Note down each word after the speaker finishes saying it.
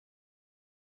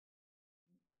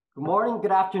Good morning,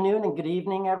 good afternoon, and good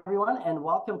evening, everyone, and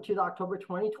welcome to the October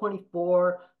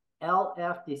 2024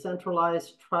 LF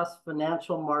Decentralized Trust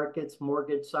Financial Markets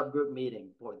Mortgage Subgroup meeting.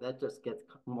 Boy, that just gets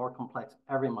more complex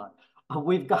every month.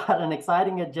 We've got an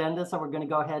exciting agenda, so we're going to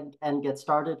go ahead and get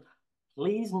started.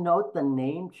 Please note the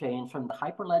name change from the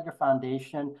Hyperledger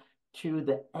Foundation to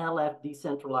the LF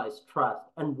Decentralized Trust,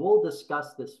 and we'll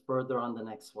discuss this further on the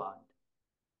next slide.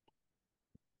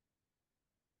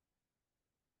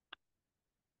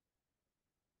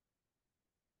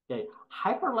 Okay,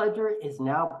 Hyperledger is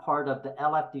now part of the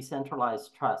LF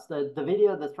Decentralized Trust. The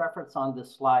video that's referenced on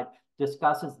this slide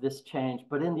discusses this change,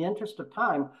 but in the interest of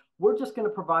time, we're just going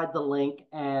to provide the link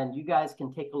and you guys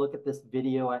can take a look at this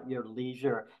video at your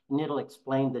leisure and it'll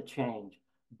explain the change.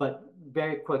 But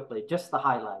very quickly, just the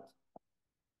highlights.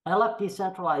 LF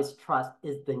Decentralized Trust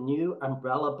is the new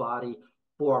umbrella body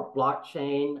for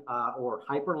blockchain or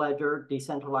Hyperledger,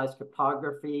 decentralized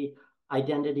cryptography,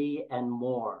 identity, and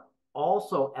more.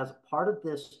 Also, as part of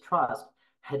this trust,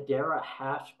 Hedera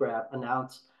Hashgraph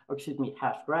announced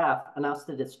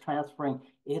that it's transferring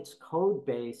its code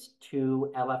base to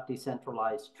LF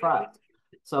Decentralized Trust.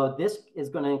 So this is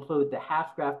going to include the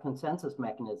Hashgraph consensus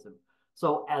mechanism.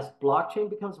 So as blockchain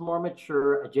becomes more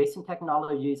mature, adjacent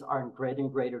technologies are in greater and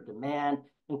greater demand,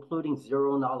 including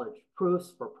zero-knowledge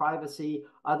proofs for privacy,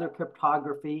 other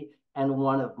cryptography, and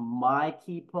one of my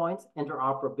key points,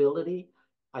 interoperability,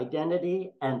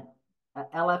 identity, and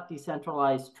LF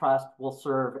Decentralized Trust will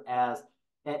serve as,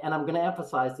 and I'm going to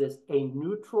emphasize this, a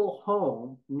neutral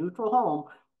home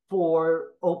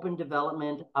for open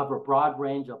development of a broad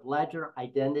range of ledger,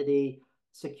 identity,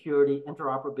 security,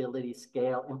 interoperability,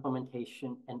 scale,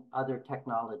 implementation, and other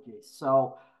technologies.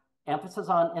 So emphasis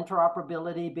on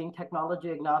interoperability, being technology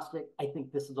agnostic, I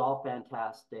think this is all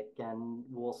fantastic, and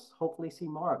we'll hopefully see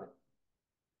more of it.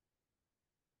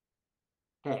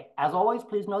 Okay, as always,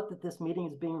 please note that this meeting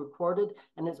is being recorded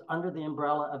and is under the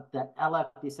umbrella of the LF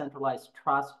Decentralized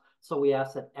Trust. So we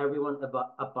ask that everyone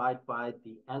abide by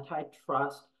the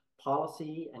antitrust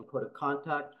policy and code of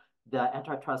conduct. The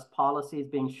antitrust policy is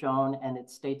being shown, and it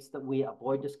states that we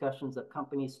avoid discussions of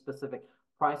company-specific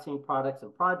pricing, products,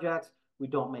 and projects. We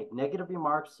don't make negative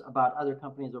remarks about other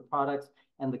companies or products.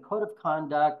 And the code of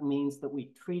conduct means that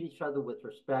we treat each other with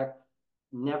respect,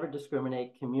 never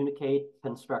discriminate, communicate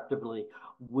constructively.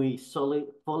 We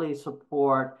fully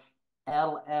support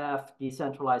LF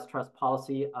Decentralized Trust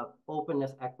policy of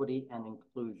openness, equity, and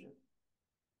inclusion.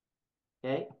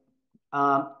 Okay,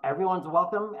 everyone's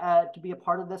welcome to be a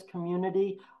part of this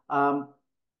community.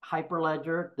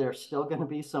 Hyperledger, there's still going to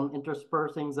be some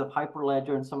interspersings of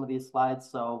Hyperledger in some of these slides,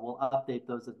 so we'll update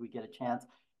those as we get a chance.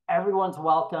 Everyone's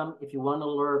welcome. If you want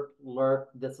to lurk,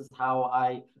 this is how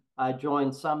I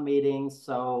join some meetings.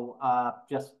 So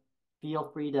just feel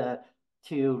free to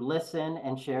listen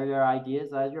and share your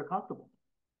ideas as you're comfortable.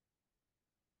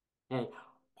 Okay.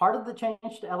 Part of the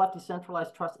change to LF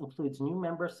Decentralized Trust includes new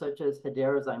members such as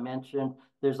Hedera, as I mentioned.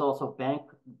 There's also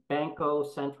Banco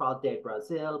Central de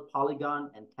Brazil, Polygon,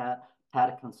 and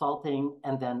Tata Consulting,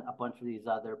 and then a bunch of these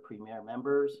other premier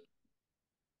members.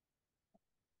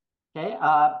 Okay,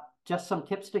 just some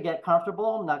tips to get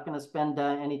comfortable. I'm not going to spend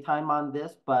any time on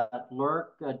this, but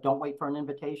lurk, don't wait for an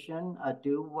invitation.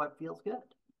 Do what feels good.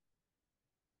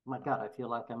 Oh my God, I feel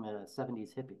like I'm a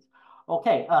 70s hippies.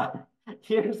 Okay,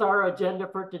 here's our agenda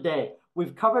for today.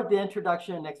 We've covered the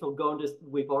introduction. Next,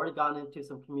 we've already gone into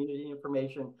some community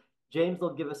information. James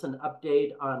will give us an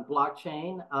update on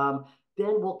blockchain.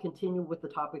 Then we'll continue with the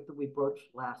topic that we broached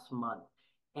last month.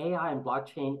 AI and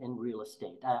blockchain and real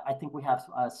estate. I think we have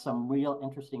some real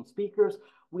interesting speakers.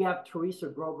 We have Teresa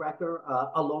Grobecker,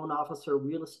 a loan officer,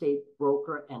 real estate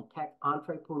broker, and tech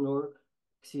entrepreneur.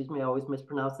 Excuse me, I always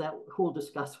mispronounce that, who will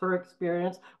discuss her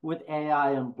experience with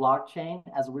AI and blockchain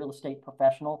as a real estate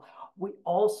professional. We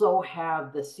also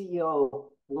have the CEO of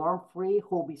FormFree,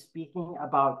 who will be speaking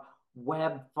about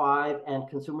Web 5 and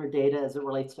consumer data as it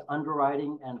relates to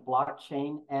underwriting and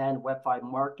blockchain and Web 5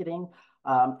 marketing.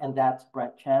 And that's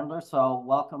Bret Chandler. So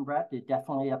welcome, Bret. We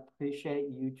definitely appreciate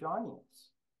you joining us.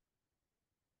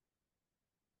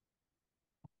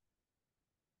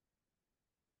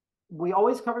 We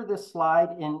always cover this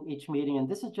slide in each meeting, and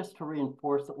this is just to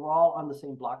reinforce that we're all on the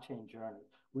same blockchain journey.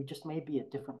 We just may be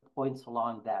at different points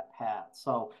along that path.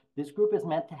 So this group is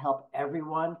meant to help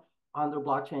everyone on their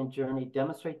blockchain journey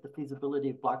demonstrate the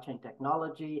feasibility of blockchain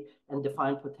technology and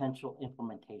define potential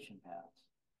implementation paths.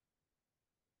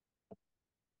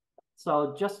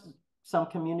 So just some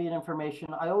community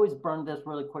information. I always burn this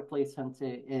really quickly since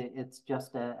it's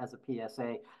just as a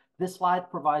PSA. This slide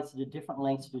provides the different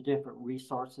links to different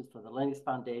resources for the Linux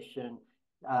Foundation,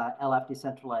 LF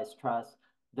Decentralized Trust.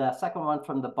 The second one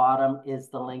from the bottom is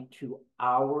the link to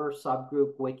our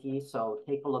subgroup wiki. So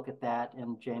take a look at that,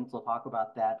 and James will talk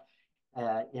about that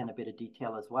in a bit of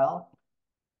detail as well.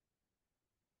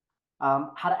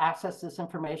 How to access this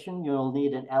information, you'll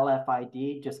need an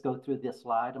LFID. Just go through this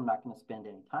slide. I'm not going to spend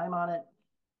any time on it.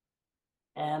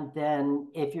 And then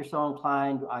if you're so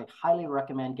inclined, I highly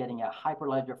recommend getting a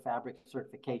Hyperledger Fabric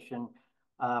certification.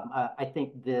 I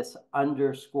think this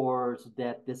underscores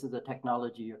that this is a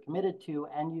technology you're committed to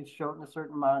and you've shown a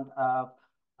certain amount of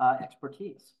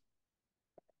expertise.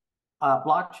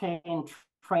 Blockchain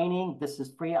training, this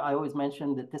is free. I always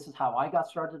mention that this is how I got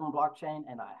started in blockchain,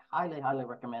 and I highly, highly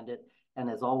recommend it. And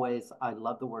as always, I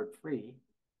love the word free.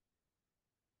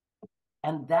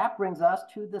 And that brings us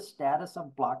to the status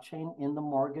of blockchain in the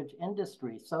mortgage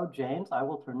industry. So James, I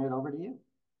will turn it over to you.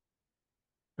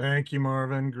 Thank you,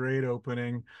 Marvin. Great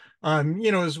opening.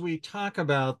 As we talk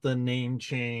about the name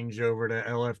change over to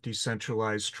LF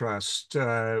Decentralized Trust,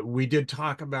 we did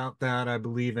talk about that, I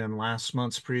believe, in last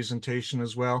month's presentation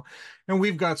as well. And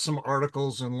we've got some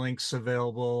articles and links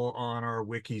available on our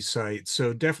wiki site.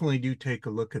 So definitely do take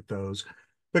a look at those.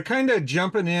 But kind of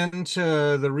jumping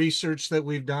into the research that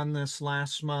we've done this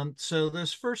last month. So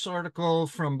this first article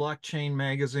from Blockchain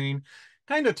Magazine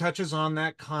kind of touches on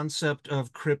that concept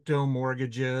of crypto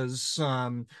mortgages.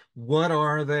 What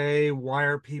are they? Why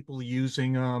are people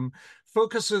using them?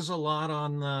 Focuses a lot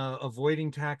on avoiding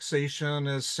taxation,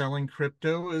 as selling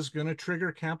crypto is going to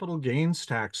trigger capital gains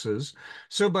taxes.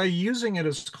 So by using it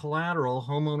as collateral,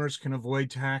 homeowners can avoid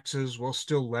taxes while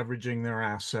still leveraging their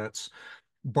assets.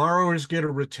 Borrowers get to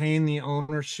retain the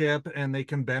ownership and they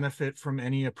can benefit from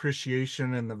any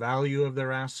appreciation in the value of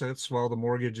their assets while the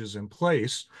mortgage is in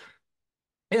place.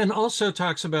 And also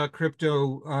talks about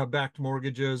crypto-backed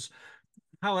mortgages,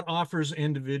 how it offers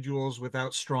individuals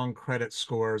without strong credit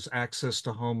scores access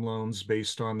to home loans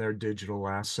based on their digital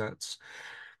assets.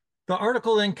 The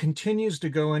article then continues to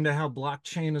go into how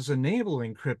blockchain is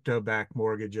enabling crypto-backed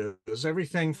mortgages,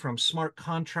 everything from smart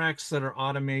contracts that are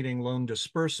automating loan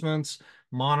disbursements,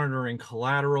 monitoring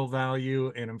collateral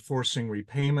value, and enforcing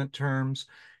repayment terms,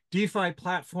 DeFi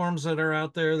platforms that are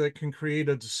out there that can create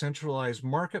a decentralized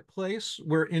marketplace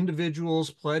where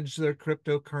individuals pledge their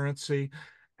cryptocurrency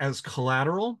as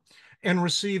collateral and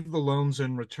receive the loans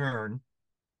in return.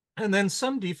 And then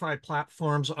some DeFi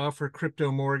platforms offer crypto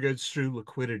mortgage through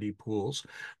liquidity pools,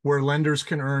 where lenders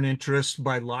can earn interest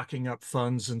by locking up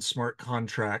funds in smart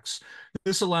contracts.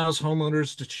 This allows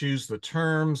homeowners to choose the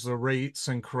terms, the rates,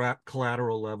 and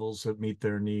collateral levels that meet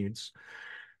their needs.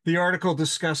 The article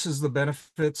discusses the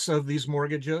benefits of these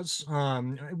mortgages.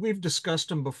 We've discussed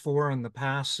them before in the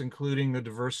past, including the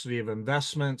diversity of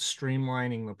investments,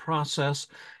 streamlining the process,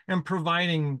 and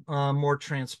providing more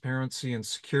transparency and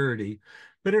security.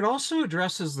 But it also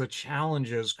addresses the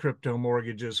challenges crypto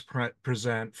mortgages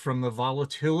present, from the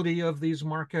volatility of these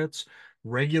markets,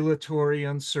 regulatory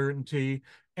uncertainty,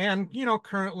 and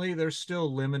currently there's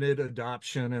still limited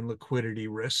adoption and liquidity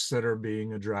risks that are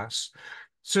being addressed.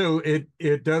 So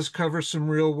it does cover some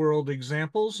real world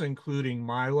examples, including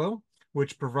Milo,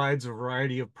 which provides a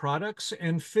variety of products,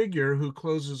 and Figure, who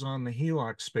closes on the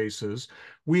HELOC spaces.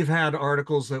 We've had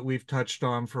articles that we've touched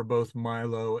on for both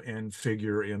Milo and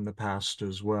Figure in the past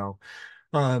as well.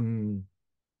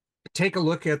 Take a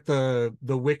look at the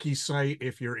wiki site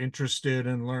if you're interested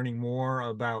in learning more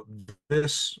about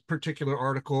this particular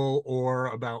article or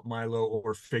about Milo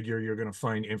or Figure. You're going to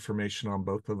find information on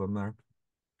both of them there.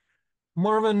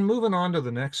 Marvin, moving on to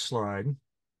the next slide.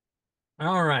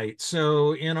 All right.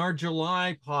 So in our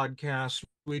July podcast,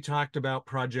 we talked about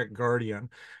Project Guardian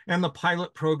and the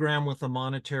pilot program with the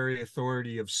Monetary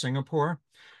Authority of Singapore.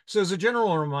 So as a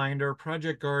general reminder,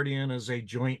 Project Guardian is a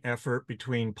joint effort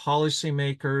between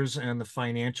policymakers and the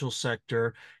financial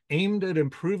sector aimed at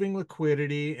improving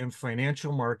liquidity in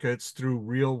financial markets through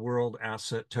real-world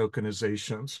asset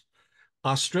tokenizations.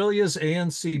 Australia's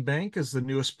ANC Bank is the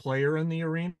newest player in the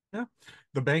arena.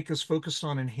 The bank is focused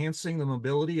on enhancing the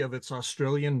mobility of its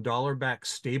Australian dollar-backed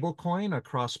stablecoin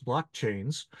across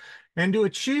blockchains. And to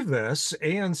achieve this,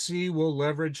 ANC will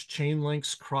leverage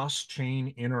Chainlink's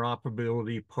cross-chain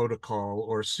interoperability protocol,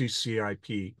 or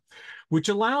CCIP, which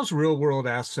allows real-world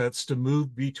assets to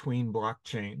move between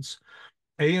blockchains.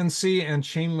 ANC and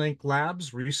Chainlink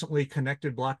Labs recently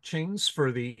connected blockchains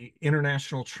for the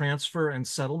international transfer and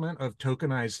settlement of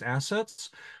tokenized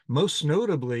assets, most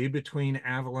notably between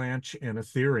Avalanche and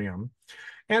Ethereum.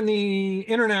 And the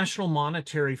International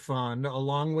Monetary Fund,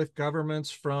 along with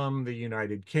governments from the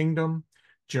United Kingdom,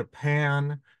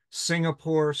 Japan,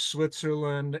 Singapore,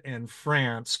 Switzerland, and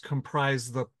France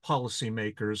comprise the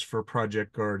policymakers for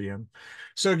Project Guardian.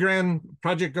 So again,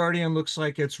 Project Guardian looks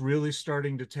like it's really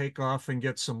starting to take off and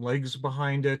get some legs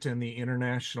behind it in the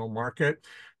international market.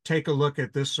 Take a look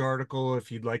at this article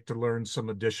if you'd like to learn some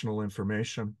additional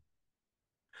information.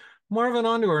 Marvin,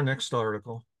 on to our next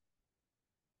article.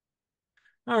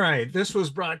 All right, this was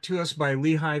brought to us by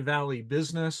Lehigh Valley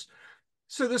Business.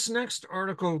 So this next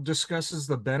article discusses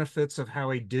the benefits of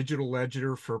how a digital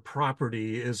ledger for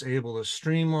property is able to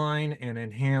streamline and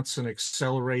enhance and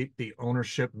accelerate the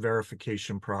ownership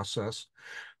verification process.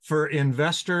 For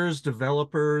investors,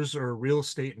 developers, or real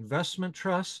estate investment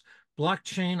trusts,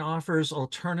 blockchain offers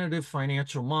alternative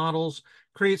financial models,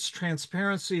 creates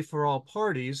transparency for all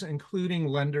parties, including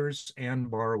lenders and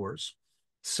borrowers.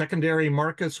 Secondary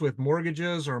markets with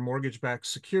mortgages or mortgage-backed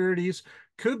securities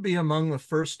could be among the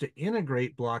first to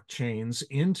integrate blockchains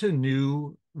into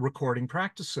new recording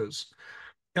practices.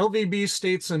 LVB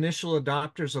states initial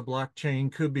adopters of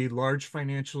blockchain could be large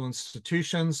financial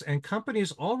institutions and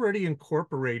companies already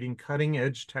incorporating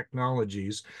cutting-edge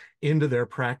technologies into their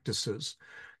practices.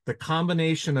 The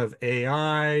combination of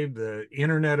AI, the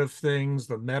Internet of Things,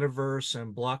 the metaverse,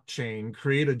 and blockchain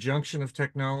create a junction of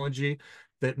technology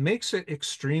that makes it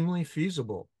extremely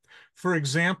feasible. For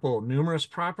example, numerous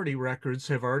property records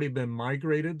have already been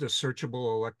migrated to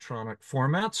searchable electronic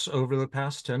formats over the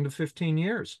past 10 to 15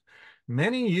 years,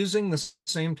 many using the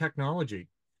same technology.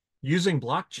 Using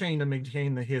blockchain to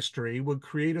maintain the history would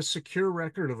create a secure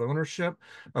record of ownership,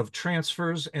 of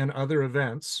transfers, and other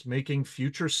events, making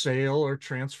future sale or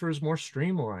transfers more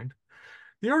streamlined.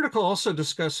 The article also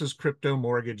discusses crypto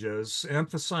mortgages,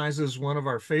 emphasizes one of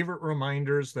our favorite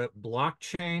reminders that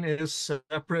blockchain is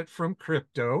separate from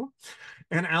crypto,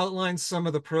 and outlines some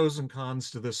of the pros and cons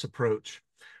to this approach,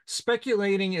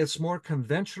 speculating its more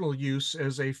conventional use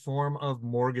as a form of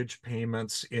mortgage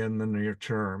payments in the near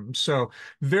term. So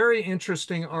very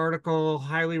interesting article,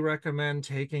 highly recommend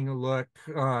taking a look.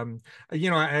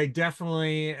 I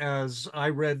definitely, as I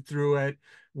read through it,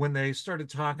 when they started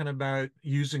talking about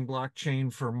using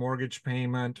blockchain for mortgage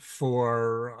payment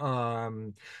for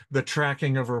the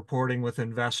tracking of reporting with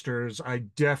investors, I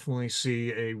definitely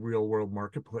see a real world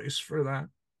marketplace for that.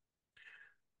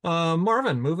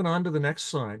 Marvin, moving on to the next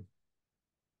slide.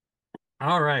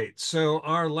 All right, so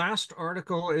our last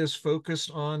article is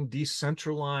focused on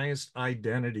decentralized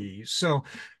identity. So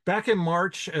back in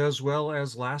March, as well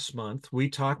as last month, we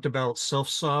talked about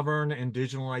self-sovereign and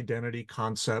digital identity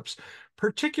concepts,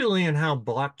 particularly in how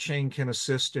blockchain can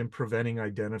assist in preventing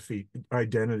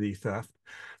identity theft.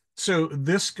 So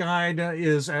this guide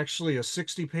is actually a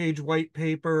 60-page white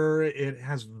paper. It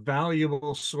has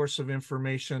valuable source of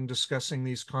information discussing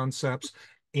these concepts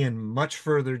in much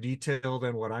further detail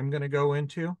than what I'm going to go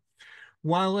into.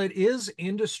 While it is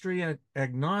industry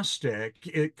agnostic,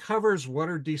 it covers what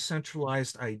are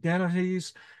decentralized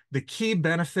identities, the key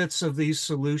benefits of these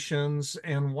solutions,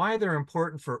 and why they're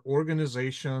important for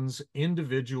organizations,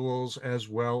 individuals, as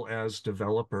well as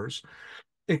developers.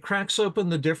 It cracks open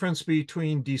the difference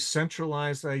between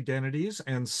decentralized identities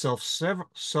and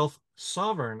self-sovereign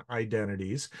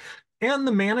identities and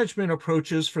the management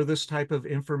approaches for this type of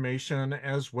information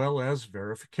as well as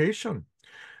verification.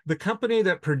 The company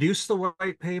that produced the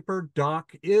white paper,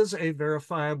 Doc, is a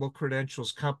verifiable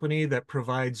credentials company that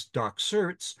provides Doc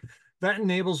certs that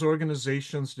enables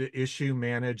organizations to issue,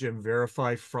 manage, and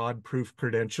verify fraud-proof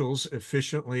credentials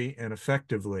efficiently and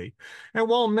effectively. And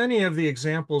while many of the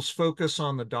examples focus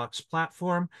on the Docs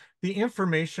platform, the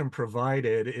information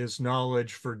provided is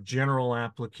knowledge for general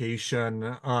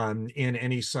application in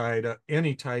any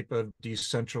type of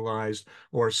decentralized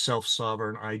or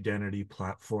self-sovereign identity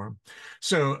platform.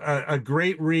 So a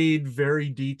great read, very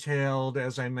detailed.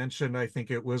 As I mentioned, I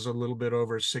think it was a little bit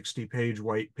over 60-page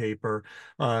white paper.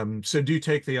 So do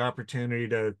take the opportunity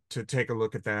to take a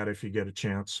look at that if you get a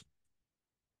chance.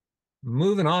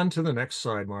 Moving on to the next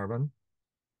slide, Marvin.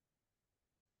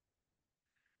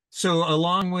 So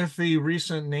along with the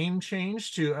recent name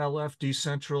change to LF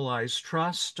Decentralized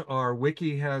Trust, our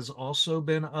wiki has also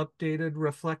been updated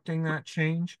reflecting that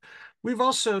change. We've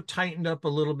also tightened up a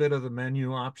little bit of the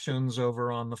menu options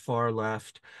over on the far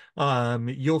left.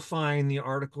 You'll find the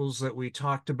articles that we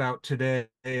talked about today,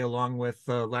 along with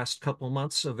the last couple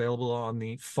months, available on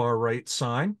the far right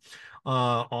side.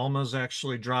 Alma's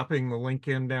actually dropping the link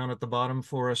in down at the bottom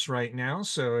for us right now.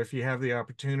 So if you have the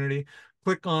opportunity,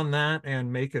 click on that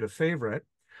and make it a favorite.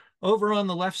 Over on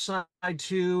the left side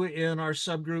too, in our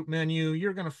subgroup menu,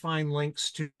 you're going to find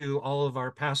links to all of our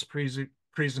past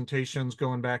presentations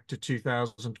going back to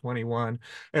 2021,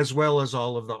 as well as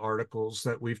all of the articles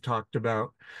that we've talked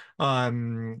about.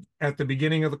 At the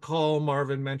beginning of the call,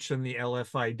 Marvin mentioned the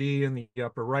LFID in the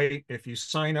upper right. If you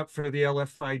sign up for the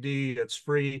LFID, it's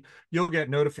free. You'll get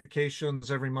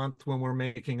notifications every month when we're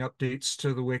making updates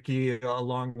to the wiki,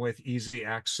 along with easy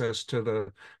access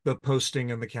to the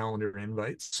posting and the calendar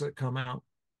invites that come out.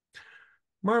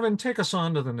 Marvin, take us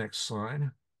on to the next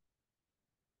slide.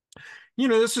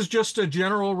 This is just a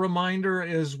general reminder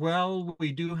as well.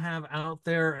 We do have out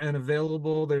there and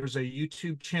available, there's a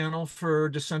YouTube channel for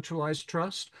Decentralized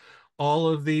Trust. All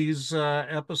of these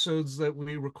episodes that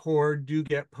we record do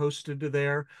get posted to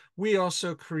there. We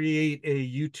also create a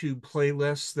YouTube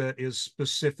playlist that is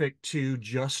specific to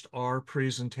just our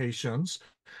presentations.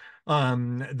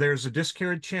 There's a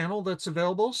Discord channel that's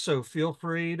available, so feel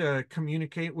free to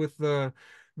communicate with the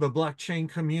blockchain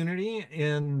community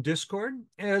in Discord,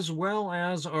 as well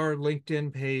as our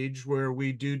LinkedIn page, where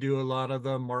we do a lot of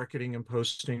the marketing and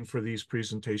posting for these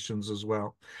presentations as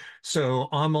well. So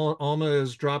Alma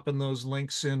is dropping those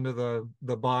links into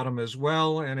the bottom as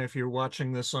well. And if you're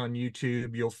watching this on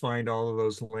YouTube, you'll find all of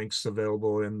those links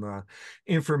available in the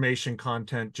information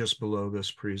content just below this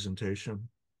presentation.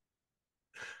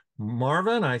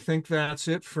 Marvin, I think that's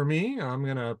it for me. I'm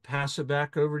going to pass it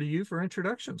back over to you for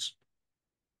introductions.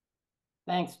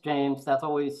 Thanks, James. That's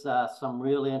always some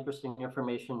really interesting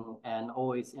information, and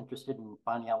always interested in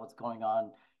finding out what's going on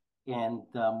in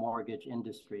the mortgage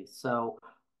industry. So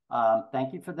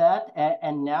thank you for that.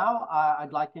 And now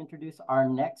I'd like to introduce our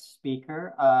next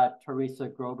speaker, Teresa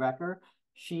Grobecker.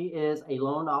 She is a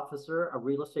loan officer, a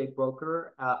real estate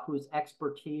broker whose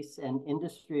expertise and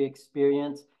industry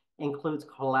experience includes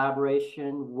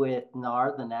collaboration with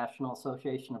NAR, the National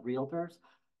Association of Realtors.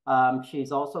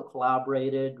 She's also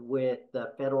collaborated with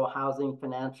the Federal Housing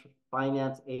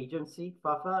Finance Agency,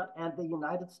 FHFA, and the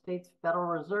United States Federal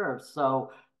Reserve.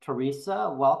 So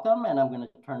Teresa, welcome, and I'm going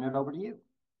to turn it over to you.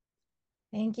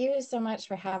 Thank you so much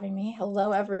for having me.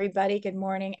 Hello, everybody. Good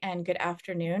morning and good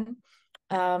afternoon.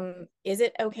 Is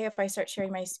it okay if I start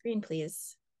sharing my screen,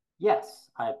 please? Yes,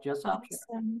 I've just stopped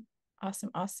sharing.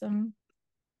 Awesome.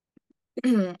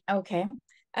 Okay.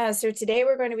 So today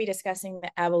we're going to be discussing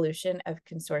the evolution of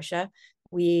consortia.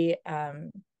 We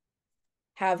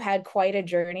have had quite a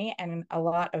journey and a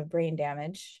lot of brain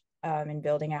damage in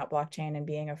building out blockchain and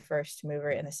being a first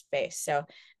mover in the space. So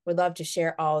would love to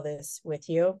share all this with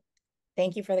you.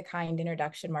 Thank you for the kind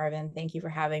introduction, Marvin. Thank you for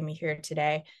having me here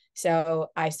today.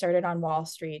 So I started on Wall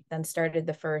Street, then started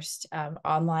the first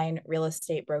online real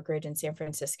estate brokerage in San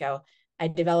Francisco. I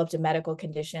developed a medical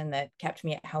condition that kept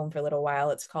me at home for a little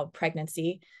while. It's called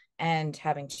pregnancy and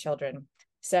having children.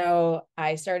 So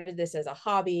I started this as a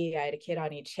hobby. I had a kid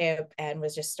on each hip and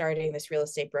was just starting this real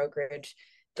estate brokerage,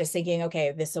 just thinking,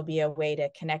 okay, this will be a way to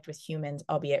connect with humans,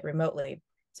 albeit remotely.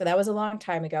 So that was a long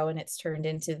time ago, and it's turned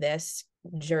into this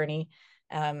journey.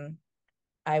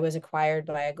 I was acquired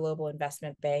by a global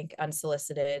investment bank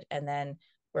unsolicited, and then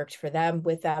worked for them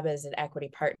with them as an equity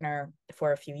partner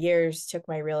for a few years, took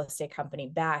my real estate company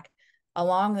back.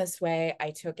 Along this way,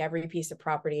 I took every piece of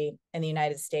property in the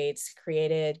United States,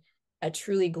 created a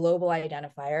truly global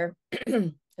identifier,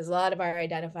 because a lot of our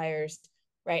identifiers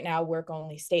right now work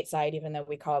only stateside, even though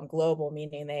we call them global,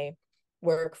 meaning they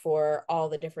work for all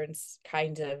the different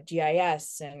kinds of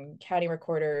GIS and county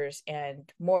recorders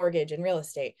and mortgage and real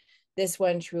estate. This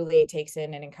one truly takes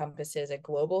in and encompasses a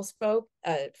global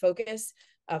focus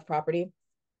of property.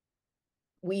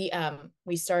 We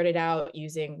started out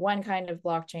using one kind of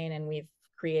blockchain, and we've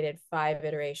created 5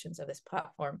 iterations of this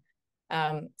platform.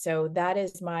 So that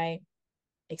is my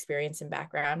experience and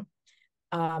background.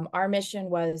 Our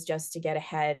mission was just to get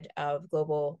ahead of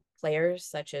global players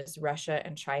such as Russia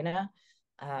and China.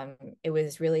 It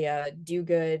was really a do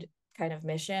good kind of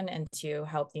mission and to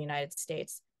help the United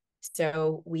States.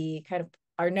 So we kind of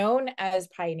are known as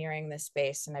pioneering this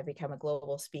space, and I've become a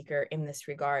global speaker in this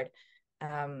regard.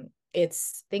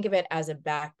 Think of it as a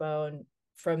backbone.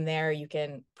 From there, you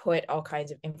can put all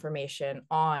kinds of information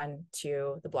on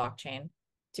to the blockchain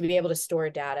to be able to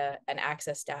store data and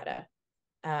access data.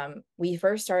 We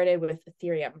first started with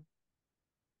Ethereum.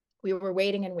 We were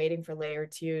waiting for layer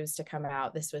 2s to come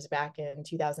out. This was back in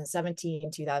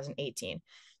 2017, 2018.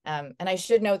 And I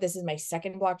should note, this is my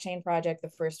second blockchain project. The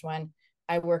first one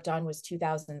I worked on was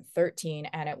 2013,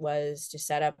 and it was to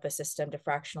set up a system to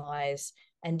fractionalize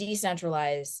and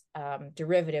decentralize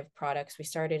derivative products. We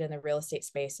started in the real estate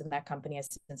space, and that company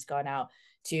has since gone out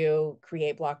to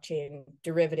create blockchain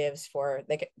derivatives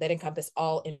that encompass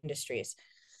all industries.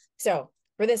 So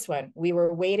for this one, we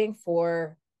were waiting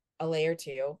for a layer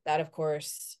 2. That, of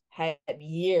course, had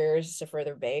years to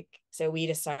further bake. So we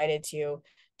decided to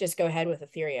just go ahead with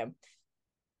Ethereum.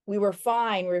 We were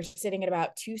fine. We were sitting at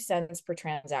about 2 cents per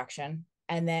transaction.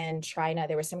 And then China,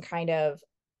 there was some kind of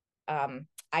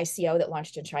ICO that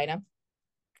launched in China,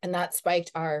 and that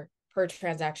spiked our per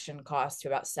transaction cost to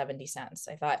about 70 cents.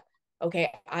 I thought,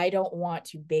 okay, I don't want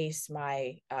to base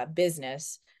my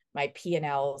business, my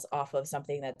P&Ls off of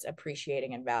something that's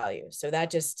appreciating in value. So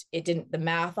that just, the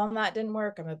math on that didn't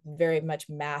work. I'm a very much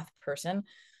math person.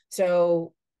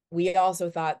 So we also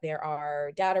thought there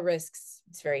are data risks.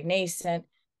 It's very nascent.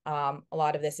 A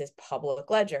lot of this is public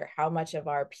ledger. How much of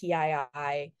our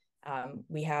PII,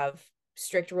 we have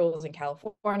strict rules in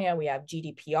California. We have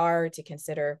GDPR to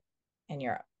consider in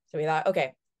Europe. So we thought,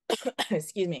 okay,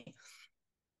 excuse me,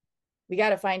 we got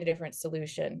to find a different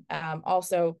solution.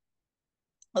 Also,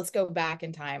 let's go back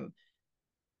in time,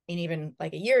 and even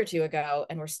like a year or two ago,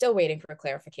 and we're still waiting for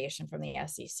clarification from the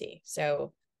SEC.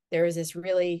 So there was this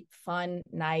really fun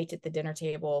night at the dinner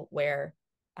table where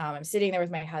I'm sitting there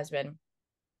with my husband.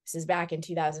 This is back in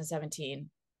 2017.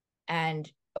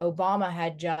 And Obama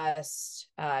had just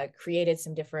created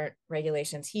some different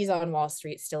regulations. He's on Wall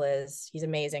Street, still is. He's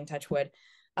amazing, touch wood.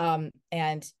 And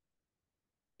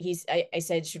I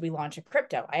said, should we launch a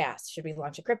crypto? I asked, should we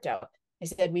launch a crypto? I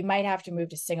said, we might have to move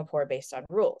to Singapore based on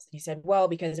rules. He said, well,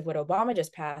 because of what Obama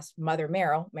just passed, Mother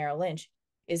Merrill Lynch,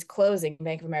 is closing,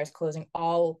 Bank of America is closing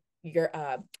all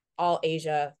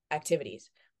Asia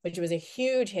activities, which was a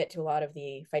huge hit to a lot of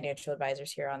the financial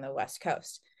advisors here on the West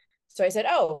Coast. So I said,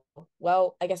 oh,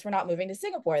 well, I guess we're not moving to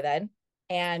Singapore then.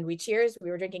 And we cheers. We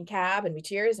were drinking cab and we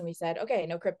cheers and we said, okay,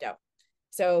 no crypto.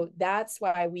 So that's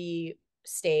why we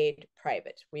stayed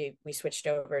private. We switched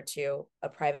over to a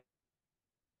private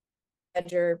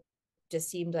ledger. Just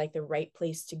seemed like the right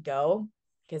place to go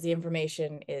because the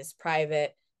information is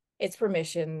private. It's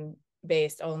permission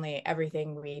based only,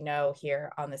 everything we know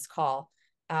here on this call.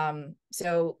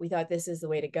 So we thought this is the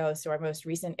way to go. So our most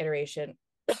recent iteration,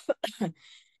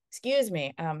 excuse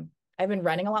me, I've been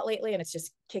running a lot lately and it's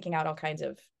just kicking out all kinds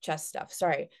of chest stuff.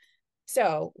 Sorry.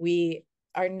 So we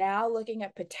are now looking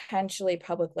at potentially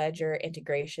public ledger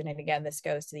integration. And again, this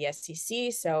goes to the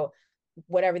SEC. So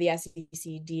whatever the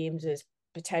SEC deems is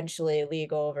potentially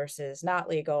legal versus not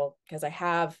legal, because I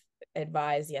have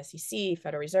advised the SEC,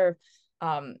 Federal Reserve,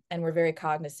 and we're very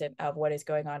cognizant of what is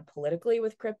going on politically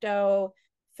with crypto,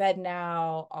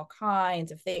 FedNow, all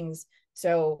kinds of things.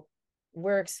 So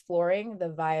we're exploring the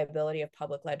viability of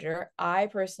public ledger. I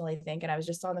personally think, and I was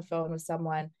just on the phone with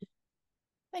someone,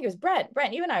 I think it was Bret.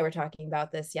 Bret, you and I were talking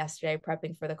about this yesterday,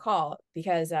 prepping for the call,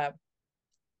 because I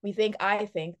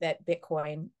think that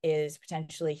Bitcoin is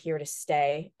potentially here to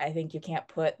stay. I think you can't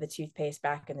put the toothpaste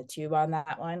back in the tube on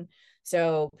that one.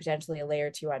 So potentially a layer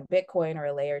 2 on Bitcoin or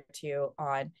a layer 2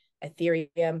 on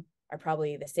Ethereum are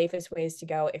probably the safest ways to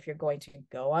go if you're going to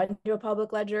go onto a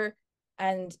public ledger.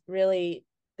 And really,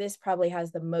 this probably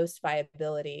has the most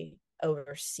viability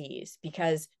overseas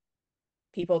because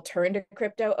people turn to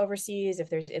crypto overseas if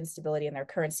there's instability in their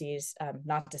currencies.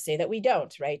 Not to say that we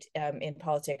don't, right? In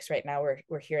politics right now,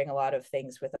 we're hearing a lot of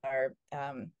things with our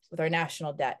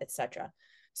national debt, et cetera.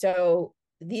 So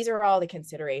these are all the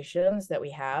considerations that we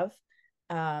have.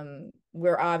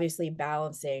 We're obviously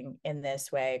balancing in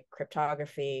this way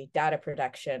cryptography, data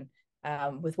protection.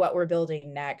 With what we're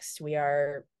building next, we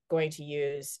are going to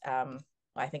use.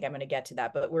 I think I'm going to get to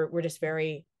that, but we're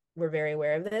very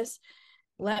aware of this.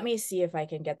 Let me see if I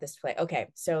can get this to play. Okay,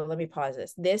 so let me pause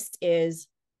this. This is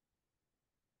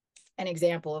an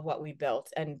example of what we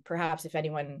built. And perhaps if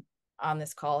anyone on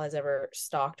this call has ever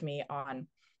stalked me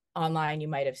online, you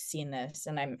might have seen this.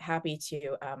 And I'm happy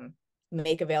to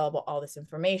make available all this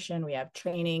information. We have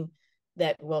training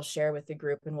that we'll share with the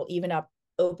group, and we'll even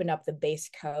open up the base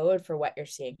code for what you're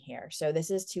seeing here. So this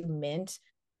is to mint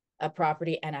a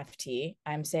property NFT.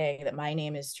 I'm saying that my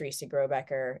name is Teresa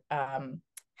Grobecker.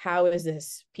 How is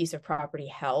this piece of property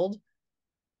held?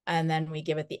 And then we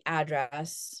give it the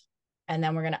address, and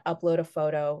then we're going to upload a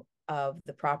photo of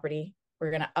the property.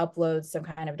 We're going to upload some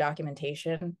kind of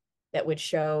documentation that would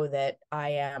show that I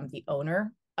am the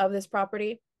owner of this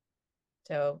property.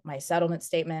 So my settlement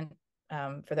statement,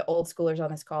 for the old schoolers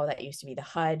on this call, that used to be the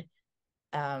HUD.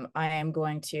 I am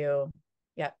going to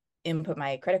input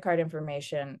my credit card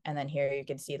information, and then here you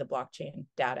can see the blockchain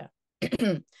data.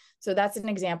 So that's an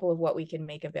example of what we can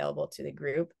make available to the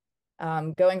group.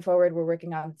 Going forward, we're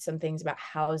working on some things about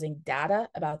housing data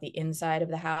about the inside of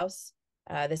the house.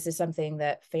 This is something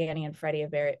that Fannie and Freddie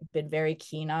have been very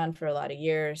keen on for a lot of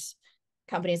years.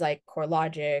 Companies like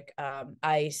CoreLogic,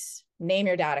 ICE, name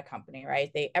your data company,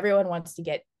 right? Everyone wants to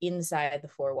get inside the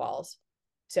four walls.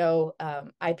 So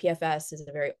IPFS is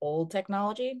a very old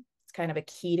technology. It's kind of a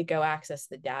key to go access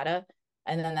the data.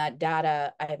 And then that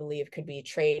data, I believe, could be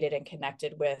traded and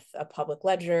connected with a public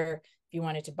ledger. If you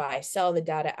wanted to buy, sell the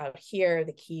data out here,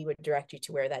 the key would direct you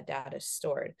to where that data is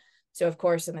stored. So of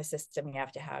course, in the system, you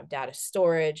have to have data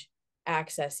storage,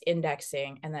 access,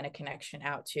 indexing, and then a connection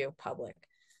out to public.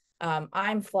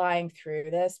 I'm flying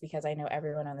through this because I know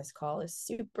everyone on this call is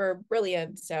super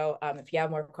brilliant. So if you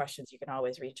have more questions, you can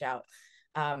always reach out.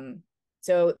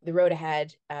 So the road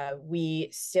ahead, we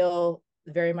still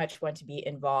very much want to be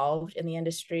involved in the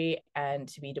industry and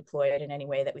to be deployed in any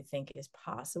way that we think is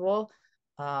possible.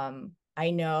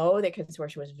 I know that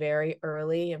consortia was very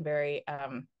early and very,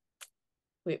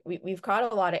 we've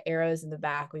caught a lot of arrows in the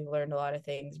back. We've learned a lot of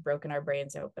things, broken our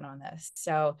brains open on this.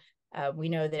 So we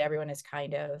know that everyone is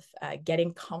kind of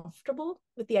getting comfortable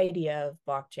with the idea of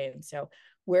blockchain. So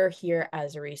we're here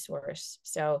as a resource.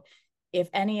 So if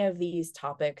any of these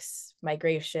topics,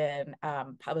 migration,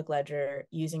 public ledger,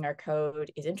 using our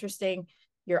code is interesting,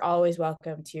 you're always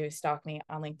welcome to stalk me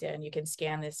on LinkedIn. You can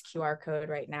scan this QR code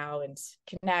right now and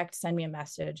connect, send me a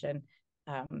message, and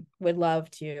would love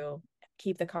to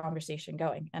keep the conversation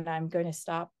going. And I'm going to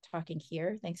stop talking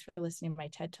here. Thanks for listening to my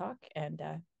TED Talk. And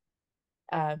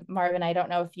Marvin, I don't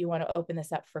know if you want to open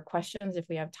this up for questions, if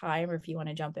we have time, or if you want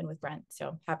to jump in with Brent.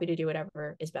 So happy to do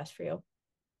whatever is best for you.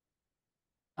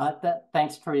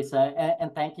 Thanks, Teresa,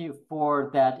 and thank you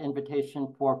for that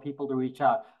invitation for people to reach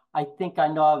out. I think I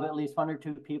know of at least one or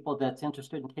two people that's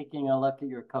interested in taking a look at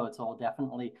your code, so I'll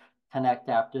definitely connect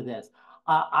after this.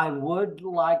 I would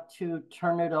like to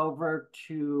turn it over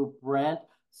to Brent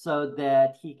so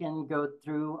that he can go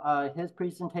through his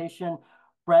presentation.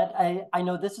 Brent, I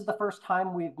know this is the first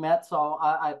time we've met, so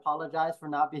I apologize for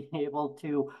not being able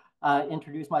to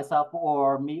introduce myself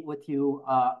or meet with you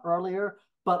earlier.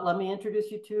 But let me introduce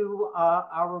you to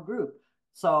our group.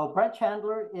 So Bret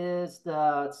Chandler is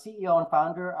the CEO and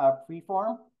founder of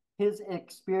Freeform. His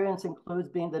experience includes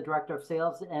being the director of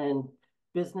sales and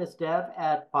business dev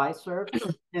at Fiserv.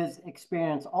 His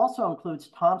experience also includes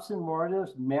Thomson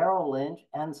Reuters, Merrill Lynch,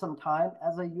 and some time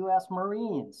as a U.S.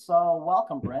 Marine. So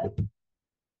welcome, Bret.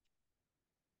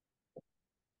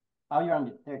 Oh, you're on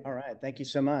mute. There. All right. Thank you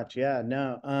so much. Yeah,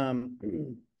 no.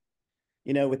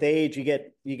 You know, with age, you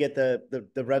get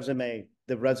the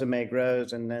resume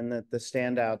grows, and then the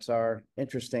standouts are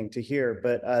interesting to hear.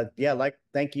 But yeah,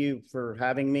 thank you for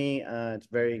having me. It's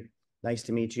very nice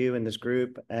to meet you in this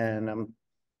group, and I'm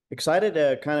excited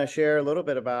to kind of share a little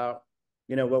bit about,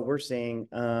 you know, what we're seeing.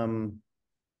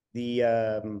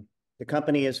 The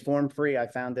company is FormFree. I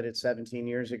founded it 17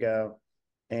 years ago,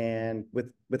 and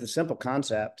with a simple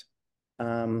concept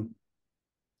that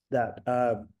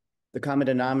the common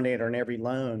denominator in every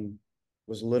loan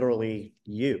was literally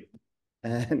you.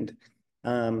 And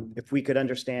if we could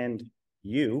understand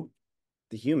you,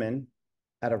 the human,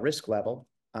 at a risk level,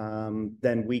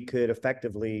 then we could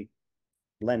effectively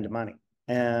lend money.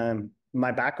 And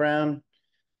my background,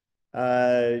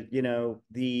 you know,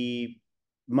 the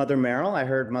Mother Merrill, I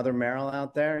heard Mother Merrill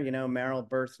out there. You know, Merrill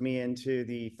birthed me into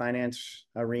the finance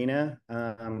arena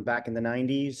back in the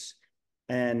 90s.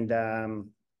 And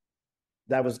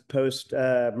that was post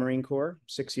Marine Corps,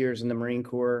 6 years in the Marine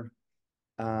Corps,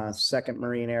 2nd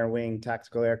Marine Air Wing,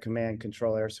 Tactical Air Command,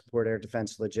 Control Air Support, Air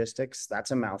Defense Logistics.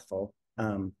 That's a mouthful.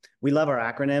 We love our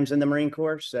acronyms in the Marine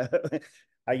Corps, so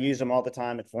I use them all the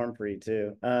time at FormFree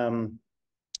too.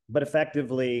 But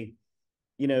effectively,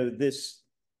 you know, this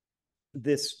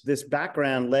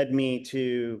background led me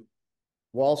to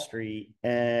Wall Street,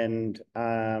 and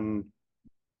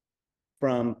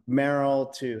from Merrill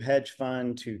to hedge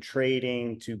fund to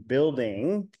trading to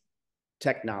building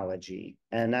technology.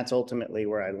 And that's ultimately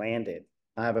where I landed.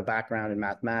 I have a background in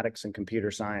mathematics and computer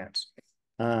science.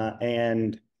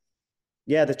 And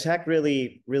yeah, the tech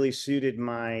really suited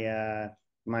my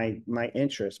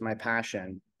interest, my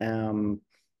passion.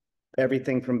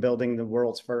 Everything from building the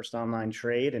world's first online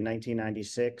trade in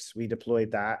 1996, we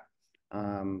deployed that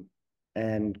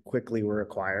and quickly were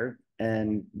acquired,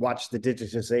 and watched the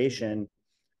digitization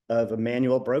of a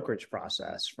manual brokerage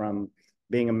process from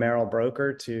being a Merrill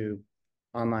broker to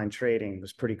online trading. It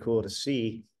was pretty cool to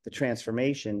see the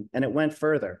transformation, and it went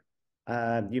further.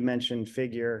 You mentioned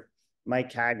Figure,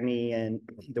 Mike Cagney, and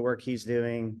the work he's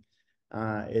doing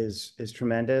is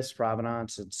tremendous,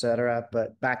 Provenance, et cetera.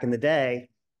 But back in the day,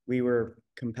 we were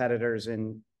competitors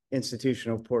in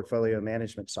institutional portfolio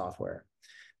management software.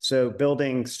 So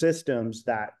building systems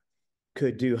that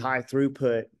could do high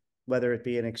throughput, whether it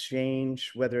be an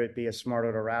exchange, whether it be a smart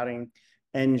order routing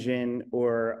engine,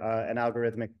 or an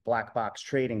algorithmic black box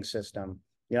trading system.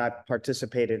 You know, I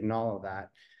participated in all of that.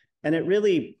 And it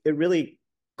really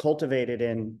cultivated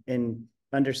in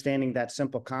understanding that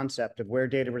simple concept of where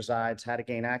data resides, how to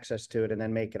gain access to it, and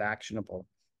then make it actionable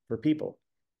for people.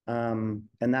 And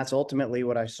that's ultimately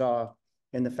what I saw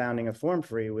in the founding of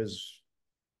FormFree. Was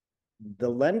the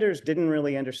lenders didn't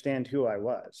really understand who I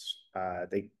was.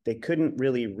 They couldn't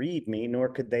really read me, nor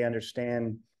could they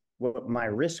understand what my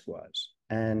risk was.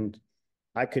 And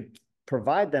I could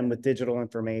provide them with digital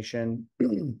information,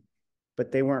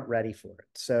 but they weren't ready for it.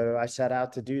 So I set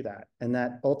out to do that. And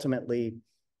that ultimately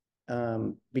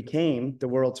became the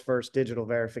world's first digital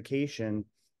verification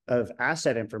of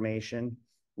asset information,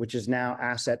 which is now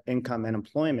asset, income, and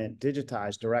employment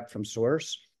digitized direct from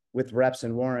source with reps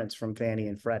and warrants from Fannie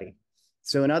and Freddie.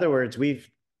 So in other words, we've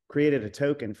created a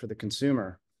token for the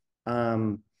consumer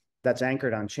that's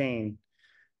anchored on chain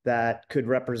that could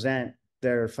represent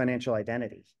their financial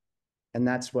identity. And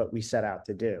that's what we set out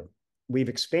to do. We've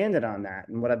expanded on that.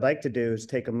 And what I'd like to do is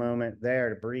take a moment there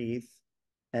to breathe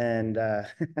and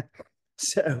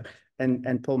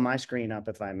and pull my screen up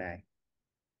if I may.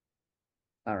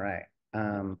 All right.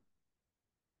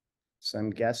 So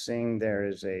I'm guessing there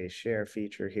is a share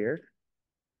feature here.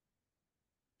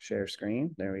 Share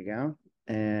screen. There we go.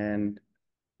 And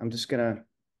I'm just going to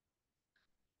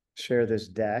share this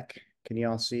deck. Can you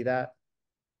all see that?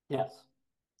 Yes.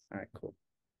 All right, cool.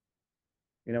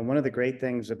 You know, one of the great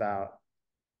things about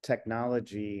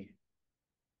technology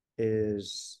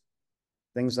is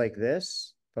things like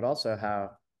this, but also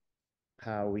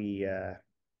how we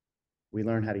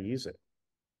learn how to use it.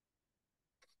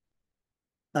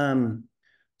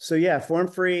 So yeah,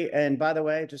 FormFree, and by the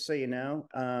way, just so you know,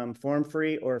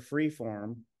 FormFree or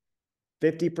Freeform,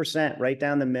 50% right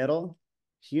down the middle,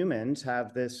 humans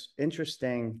have this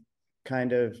interesting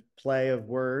kind of play of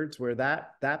words where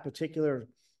that particular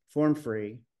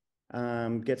FormFree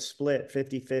gets split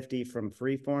 50-50 from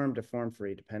Freeform to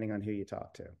FormFree, depending on who you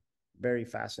talk to. Very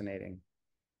fascinating.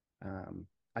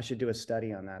 I should do a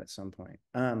study on that at some point.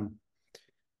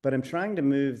 But I'm trying to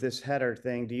move this header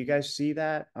thing. Do you guys see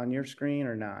that on your screen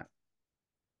or not?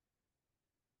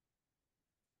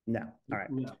 No. All right.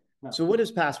 No. So what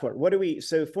is Passport? What do we,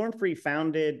 so FormFree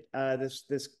founded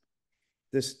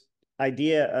this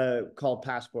idea called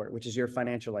Passport, which is your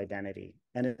financial identity.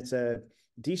 And it's a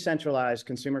decentralized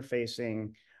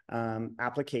consumer-facing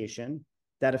application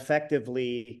that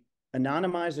effectively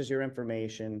anonymizes your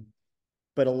information,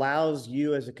 but allows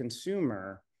you as a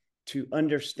consumer to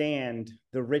understand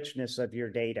the richness of your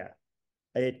data.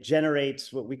 It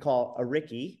generates what we call a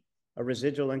RICI, a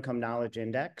residual income knowledge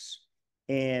index.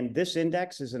 And this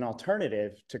index is an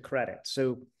alternative to credit.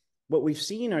 So what we've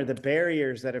seen are the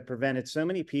barriers that have prevented so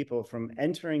many people from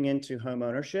entering into home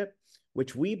ownership,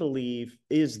 which we believe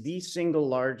is the single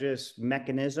largest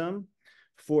mechanism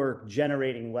for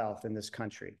generating wealth in this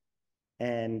country.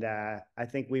 And I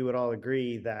think we would all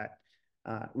agree that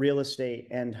real estate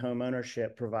and home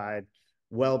ownership provide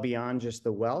well beyond just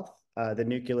the wealth, the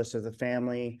nucleus of the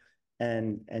family,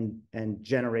 and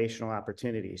generational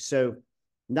opportunities. So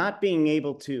not being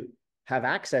able to have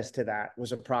access to that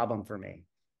was a problem for me.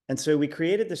 And so we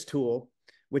created this tool,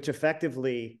 which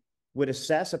effectively would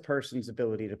assess a person's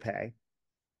ability to pay,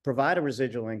 provide a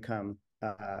residual income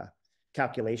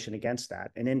calculation against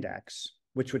that, an index,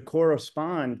 which would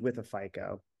correspond with a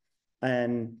FICO,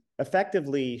 and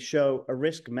effectively show a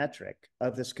risk metric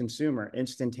of this consumer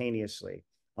instantaneously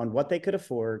on what they could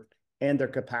afford and their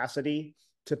capacity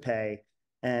to pay,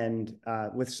 and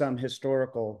with some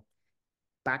historical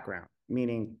background,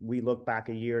 meaning we look back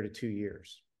a year to 2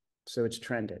 years. So it's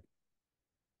trended.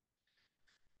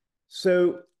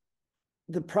 So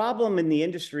the problem in the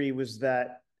industry was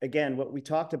that, again, what we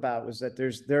talked about was that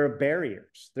there are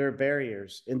barriers. There are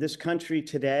barriers. In this country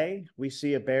today, we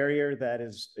see a barrier that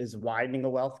is widening a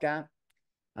wealth gap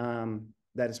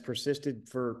that has persisted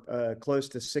for close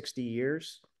to 60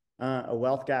 years. A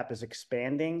wealth gap is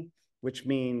expanding, which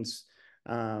means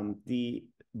the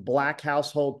Black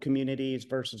household communities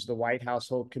versus the white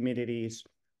household communities,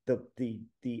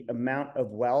 the amount of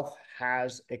wealth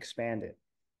has expanded.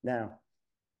 Now,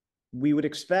 we would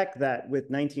expect that with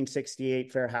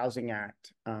 1968 Fair Housing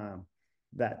Act,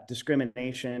 that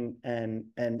discrimination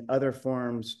and other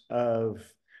forms of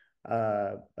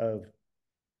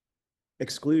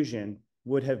exclusion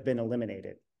would have been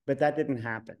eliminated, but that didn't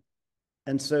happen.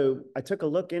 And so I took a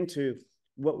look into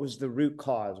what was the root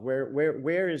cause.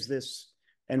 Where is this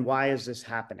and why is this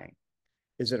happening?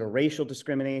 Is it a racial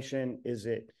discrimination? Is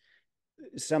it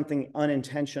something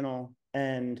unintentional?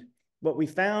 And what we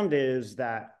found is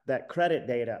that credit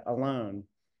data alone,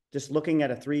 just looking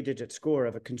at a 3-digit score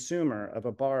of a consumer, of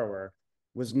a borrower,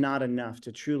 was not enough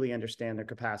to truly understand their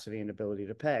capacity and ability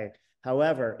to pay.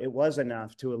 However, it was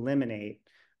enough to eliminate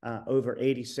over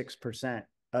 86%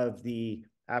 of the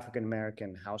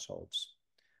African-American households.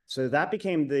 So that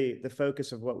became the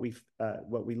focus of what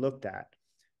we looked at.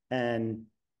 And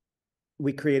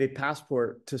we created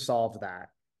Passport to solve that.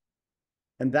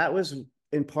 And that was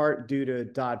in part due to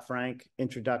Dodd-Frank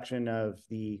introduction of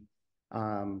the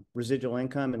residual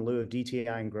income in lieu of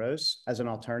DTI and gross as an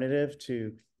alternative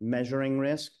to measuring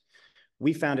risk.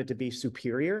 We found it to be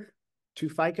superior to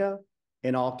FICO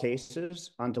in all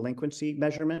cases on delinquency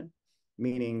measurement,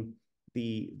 meaning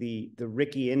the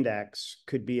Ricky index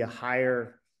could be a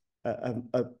higher,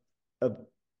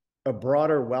 a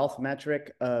broader wealth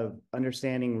metric of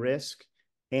understanding risk,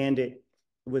 and it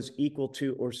was equal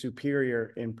to or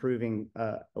superior in proving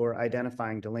or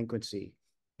identifying delinquency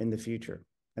in the future.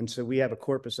 And so we have a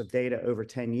corpus of data over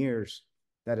 10 years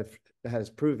that has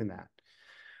proven that.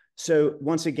 So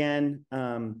once again,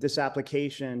 this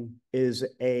application is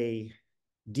a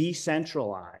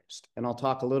decentralized, and I'll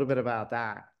talk a little bit about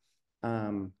that.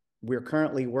 We're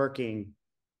currently working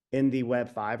in the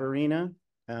Web5 arena.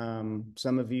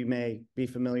 Some of you may be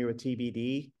familiar with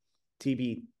TBD.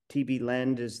 TB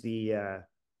Lend is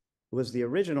was the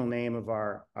original name of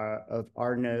our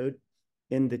node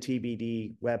in the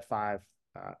TBD Web5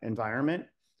 environment.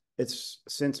 It's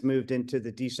since moved into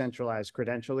the Decentralized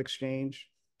Credential Exchange.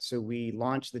 So we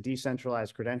launched the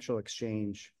Decentralized Credential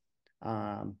Exchange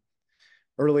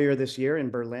earlier this year in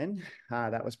Berlin.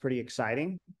 That was pretty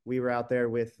exciting. We were out there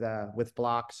with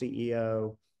Block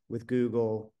CEO, with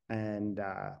Google, and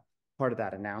part of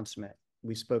that announcement,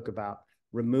 we spoke about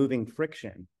removing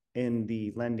friction in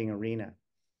the lending arena.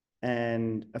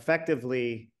 And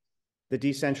effectively, the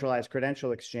Decentralized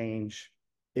Credential Exchange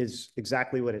is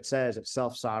exactly what it says. It's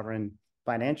self-sovereign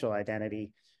financial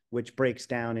identity, which breaks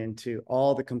down into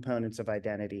all the components of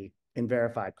identity in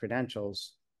verified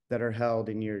credentials that are held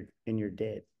in your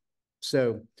DID.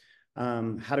 So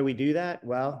how do we do that?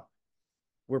 Well,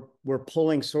 we're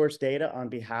pulling source data on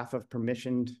behalf of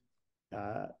permissioned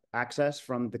access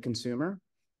from the consumer.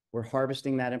 We're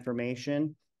harvesting that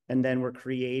information, and then we're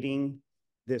creating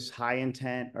this high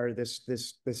intent or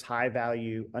this high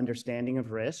value understanding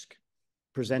of risk,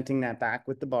 presenting that back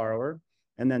with the borrower,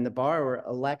 and then the borrower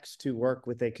elects to work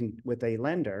with a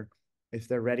lender if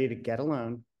they're ready to get a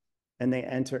loan, and they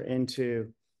enter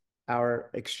into our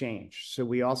exchange. So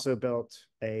we also built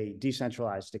a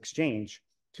decentralized exchange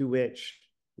to which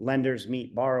lenders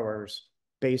meet borrowers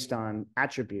based on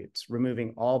attributes,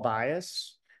 removing all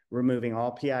bias, removing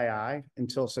all PII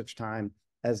until such time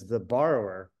as the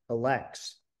borrower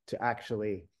elects to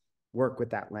actually work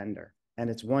with that lender. And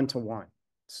it's one-to-one.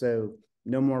 So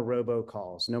no more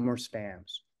robocalls, no more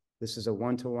spams. This is a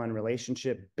one-to-one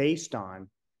relationship based on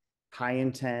high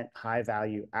intent, high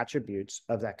value attributes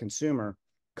of that consumer,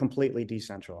 completely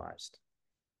decentralized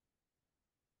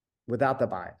without the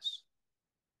bias.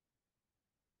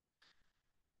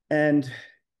 And,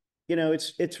 you know,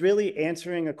 it's really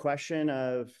answering a question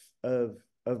of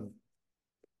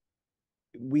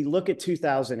we look at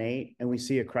 2008 and we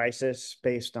see a crisis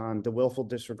based on the willful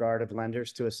disregard of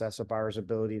lenders to assess a borrower's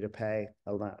ability to pay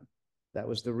a loan. That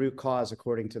was the root cause,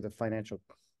 according to the Financial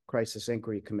Crisis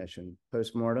Inquiry Commission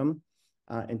postmortem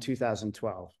in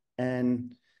 2012.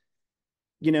 And,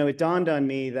 you know, it dawned on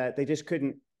me that they just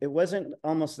couldn't, it wasn't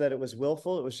almost that it was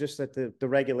willful. It was just that the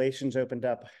regulations opened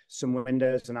up some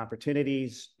windows and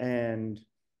opportunities. And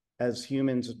as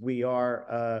humans, we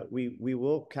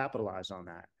will capitalize on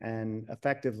that. And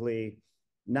effectively,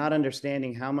 not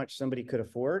understanding how much somebody could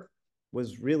afford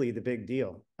was really the big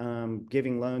deal.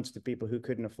 Giving loans to people who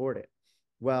couldn't afford it.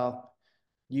 Well,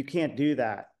 you can't do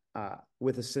that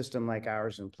with a system like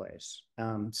ours in place.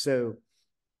 So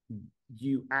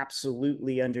you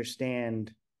absolutely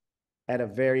understand at a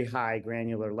very high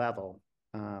granular level.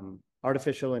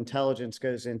 Artificial intelligence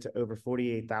goes into over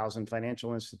 48,000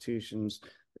 financial institutions.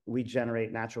 We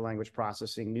generate natural language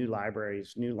processing, new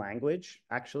libraries, new language,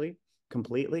 actually,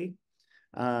 completely,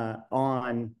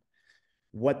 on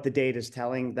what the data is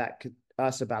telling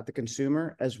us about the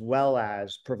consumer, as well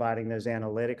as providing those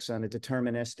analytics on a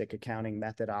deterministic accounting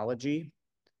methodology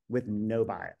with no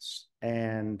bias.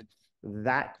 And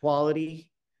that quality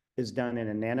is done in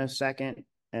a nanosecond,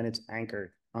 and it's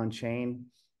anchored on chain.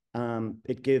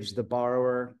 It gives the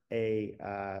borrower a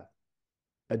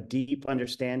deep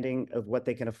understanding of what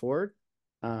they can afford.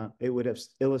 It would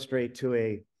illustrate to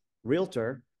a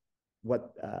realtor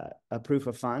what a proof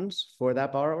of funds for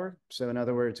that borrower. So in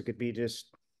other words, it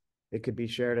could be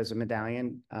shared as a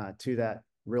medallion to that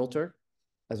realtor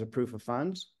as a proof of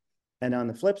funds. And on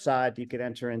the flip side, you could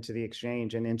enter into the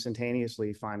exchange and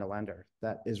instantaneously find a lender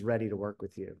that is ready to work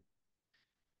with you.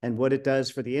 And what it does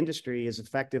for the industry is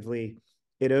effectively,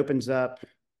 it opens up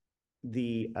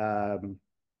it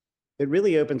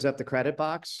really opens up the credit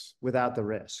box without the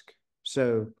risk.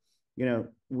 So, you know,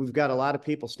 we've got a lot of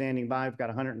people standing by. We've got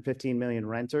 115 million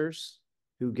renters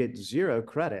who get zero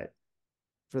credit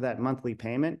for that monthly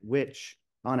payment, which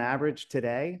on average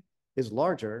today is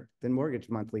larger than mortgage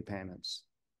monthly payments.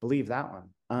 Believe that one.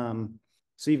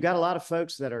 So you've got a lot of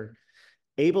folks that are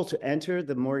able to enter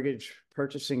the mortgage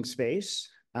purchasing space.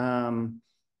 And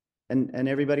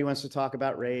everybody wants to talk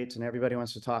about rates, and everybody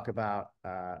wants to talk about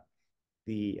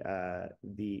the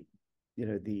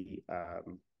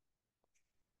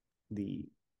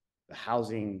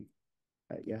housing,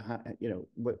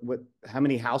 how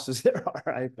many houses there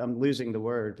are. I'm losing the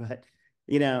word, but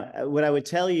what I would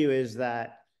tell you is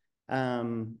that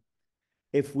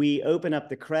if we open up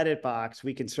the credit box,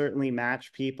 we can certainly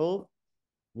match people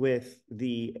with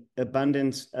the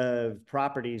abundance of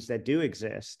properties that do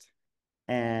exist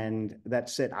and that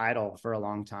sit idle for a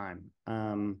long time.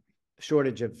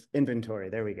 Shortage of inventory.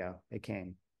 There we go. It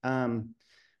came.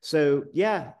 So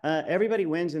yeah, everybody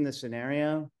wins in this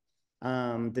scenario.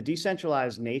 The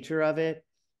decentralized nature of it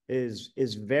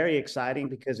is very exciting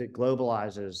because it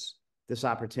globalizes this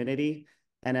opportunity.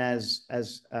 And as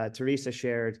Teresa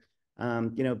shared,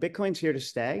 Bitcoin's here to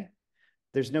stay.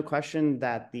 There's no question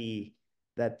that the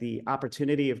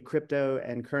opportunity of crypto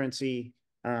and currency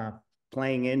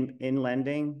playing in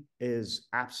lending is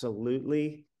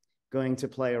absolutely going to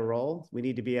play a role. We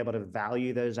need to be able to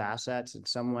value those assets in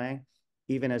some way,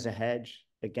 even as a hedge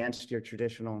against your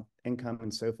traditional income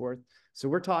and so forth. So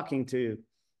we're talking to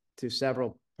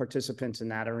several participants in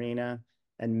that arena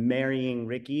and marrying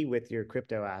Ricky with your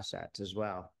crypto assets as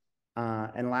well.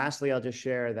 And lastly, I'll just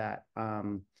share that,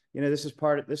 this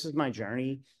is my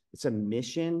journey. It's a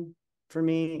mission for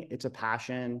me. It's a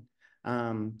passion.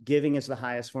 Giving is the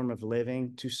highest form of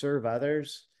living. To serve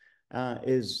others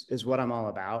is what I'm all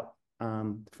about.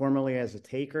 Formerly as a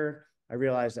taker, I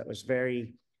realized that was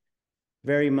very,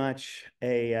 very much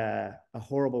a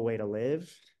horrible way to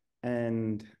live.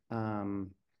 And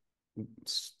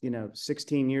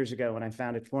 16 years ago when I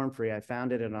founded FormFree, I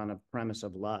founded it on a premise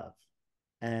of love.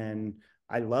 And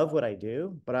I love what I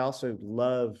do, but I also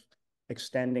love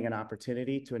extending an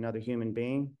opportunity to another human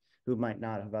being who might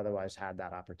not have otherwise had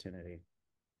that opportunity.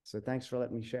 So thanks for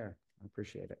letting me share. I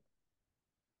appreciate it.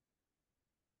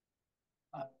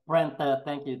 Brent,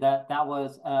 thank you. That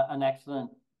was an excellent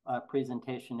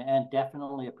presentation, and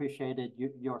definitely appreciated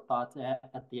your thoughts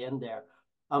at the end there.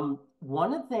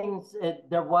 One of the things,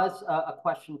 there was a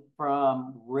question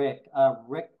from Rick.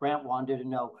 Rick Grant wanted to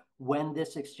know when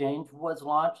this exchange was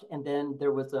launched, and then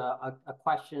there was a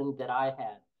question that I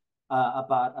had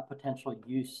about a potential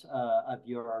use of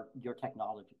your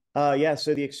technology. Yeah,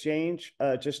 so the exchange,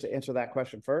 just to answer that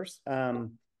question first, the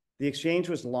exchange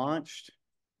was launched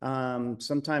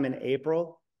sometime in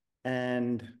April,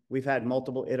 and we've had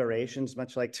multiple iterations,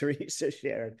 much like Teresa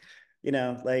shared.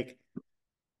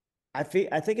 I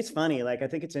think it's funny. I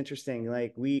think it's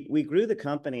interesting. We grew the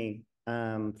company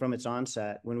from its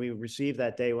onset when we received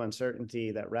that day one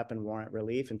certainty, that rep and warrant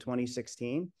relief in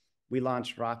 2016. We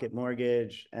launched Rocket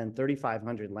Mortgage, and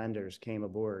 3,500 lenders came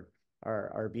aboard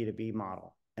our B2B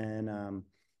model, and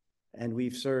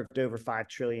we've served over 5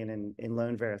 trillion in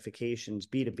loan verifications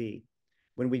B2B.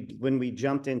 When we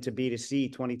jumped into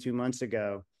B2C 22 months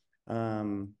ago,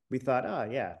 we thought, oh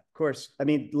yeah, of course. I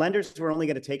mean, lenders were only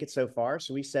going to take it so far.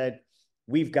 So we said,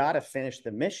 we've got to finish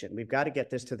the mission. We've got to get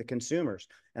this to the consumers.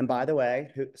 And by the way,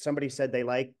 somebody said they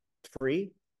like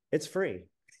free. It's free.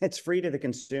 It's free to the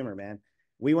consumer, man.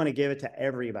 We want to give it to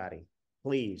everybody.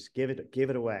 Please give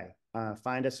it away.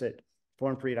 Find us at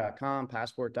formfree.com,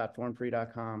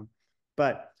 passport.formfree.com.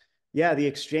 But yeah, the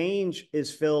exchange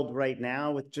is filled right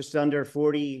now with just under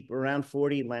around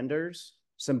 40 lenders.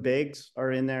 Some bigs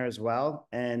are in there as well.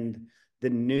 And the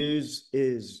news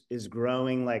is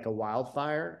growing like a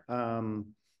wildfire.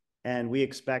 And we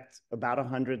expect about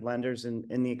 100 lenders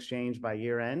in the exchange by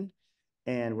year end.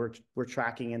 And we're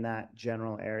tracking in that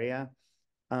general area.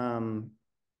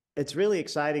 It's really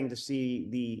exciting to see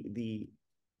the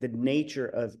nature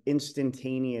of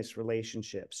instantaneous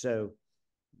relationships. So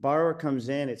borrower comes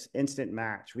in, it's instant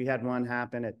match. We had one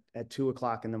happen at 2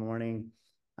 o'clock in the morning.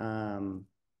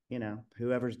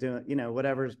 Whoever's doing,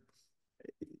 whatever's,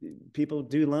 people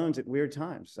do loans at weird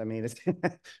times. I mean,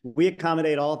 we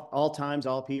accommodate all times,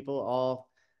 all people,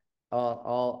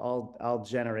 all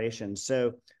generations.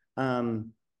 So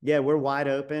yeah, we're wide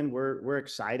open. We're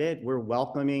excited. We're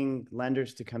welcoming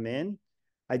lenders to come in.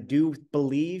 I do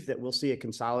believe that we'll see a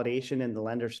consolidation in the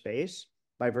lender space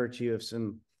by virtue of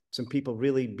some people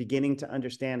really beginning to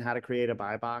understand how to create a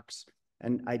buy box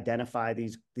and identify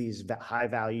these high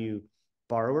value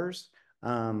borrowers.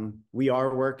 We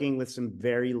are working with some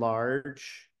very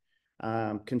large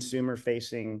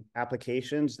consumer-facing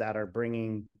applications that are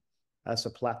bringing us a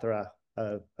plethora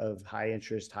of high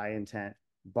interest, high intent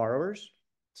borrowers.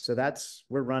 So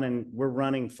we're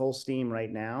running full steam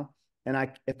right now. And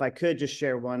if I could just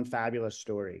share one fabulous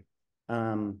story.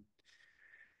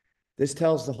 This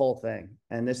tells the whole thing,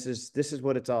 and this is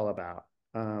what it's all about.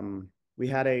 We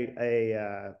had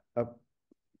a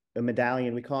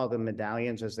medallion. We call them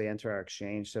medallions as they enter our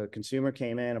exchange. So a consumer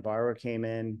came in, a borrower came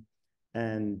in,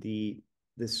 and the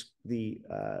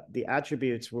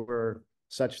attributes were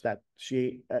such that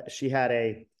she had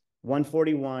a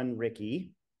 141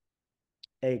 Ricky,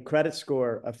 a credit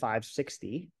score of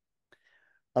 560,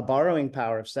 a borrowing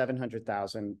power of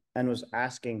 700,000, and was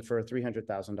asking for a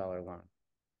 $300,000 loan.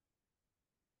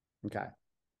 Okay,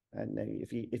 and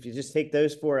if you just take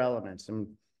those four elements, and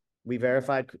we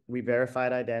verified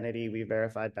identity, we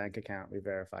verified bank account, we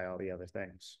verify all the other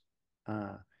things.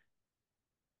 A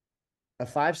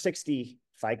 560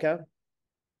 FICO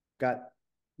got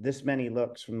this many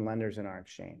looks from lenders in our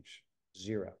exchange,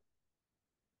 0.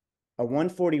 A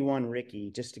 141 Ricky,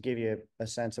 just to give you a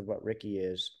sense of what Ricky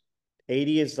is,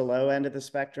 80 is the low end of the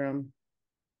spectrum,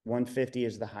 150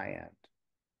 is the high end.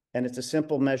 And it's a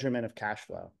simple measurement of cash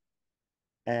flow.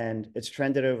 And it's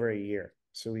trended over a year.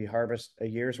 So we harvest a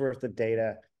year's worth of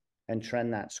data and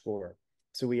trend that score.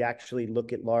 So we actually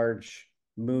look at large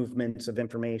movements of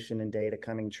information and data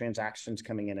transactions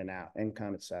coming in and out,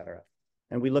 income, et cetera.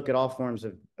 And we look at all forms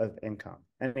of income.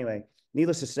 Anyway,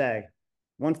 needless to say,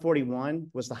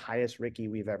 141 was the highest Ricky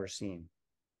we've ever seen.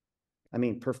 I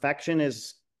mean, perfection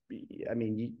is,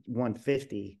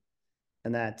 150,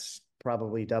 and that's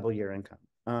probably double your income.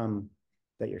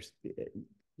 That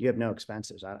you have no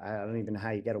expenses. I don't even know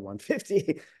how you get a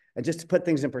 150. And just to put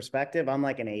things in perspective, I'm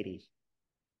like an 80.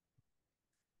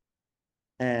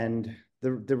 And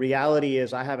the reality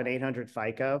is I have an 800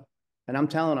 FICO, and I'm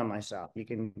telling on myself, you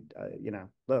can,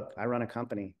 look, I run a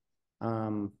company.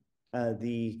 My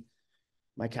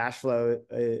cash flow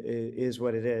is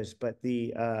what it is, but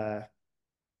the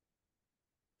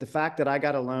fact that I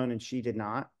got a loan and she did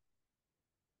not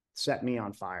set me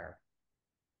on fire.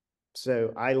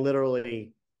 So I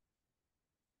literally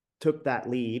took that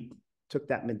lead, took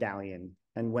that medallion,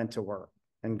 and went to work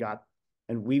and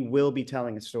we will be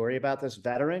telling a story about this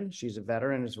veteran. She's a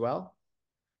veteran as well.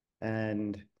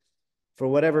 And for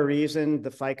whatever reason,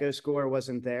 the FICO score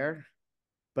wasn't there,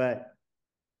 but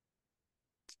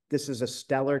this is a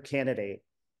stellar candidate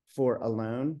for a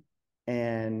loan.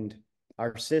 And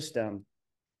our system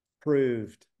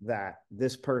proved that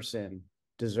this person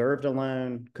deserved a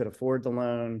loan, could afford the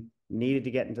loan, needed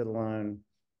to get into the loan,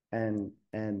 and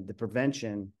the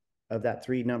prevention of that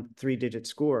three-digit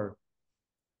score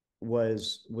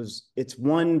was it's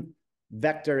one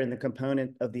vector in the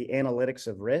component of the analytics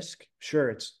of risk. Sure,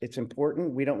 it's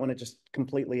important. We don't want to just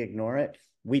completely ignore it.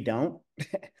 We don't.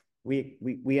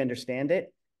 we understand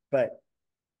it, but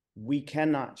we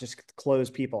cannot just close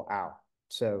people out.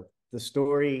 So the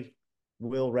story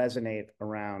will resonate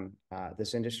around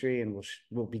this industry, and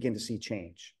we'll begin to see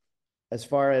change. As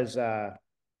far as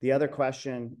the other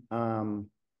question,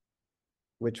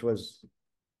 which was...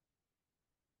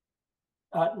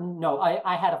 no,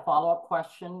 I had a follow-up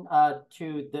question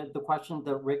to the question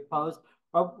that Rick posed.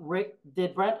 Rick,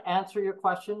 did Brent answer your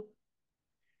question?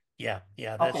 Yeah,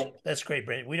 that's great,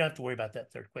 Brent. We don't have to worry about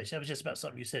that third question. That was just about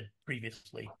something you said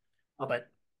previously. Okay. But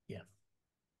yeah.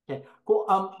 Okay, cool.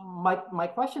 My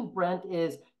question, Brent,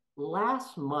 is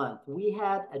last month we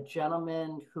had a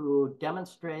gentleman who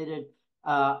demonstrated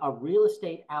a real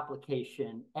estate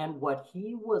application, and what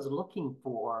he was looking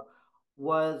for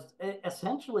was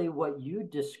essentially what you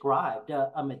described.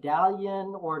 A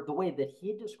medallion, or the way that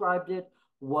he described it,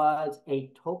 was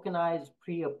a tokenized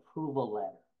pre-approval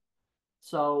letter.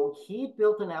 So he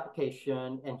built an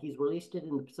application and he's released it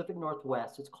in the Pacific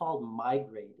Northwest. It's called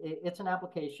Migrate. It's an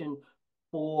application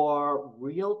for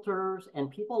realtors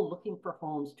and people looking for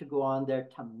homes to go on there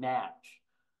to match,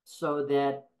 so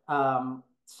that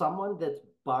someone that's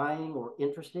buying or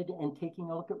interested in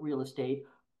taking a look at real estate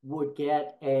would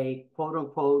get a quote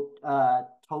unquote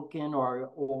token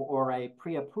or a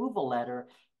pre-approval letter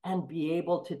and be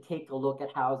able to take a look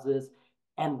at houses,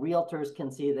 and realtors can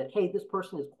see that, hey, this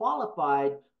person is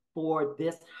qualified for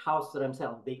this house that I'm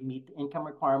selling. They meet the income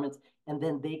requirements, and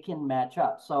then they can match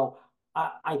up. So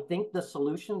I think the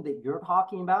solution that you're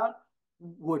talking about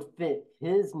would fit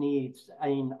his needs. I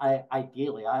mean,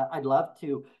 ideally, I'd love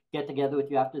to get together with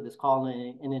you after this call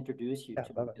and introduce you to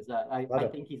him, because I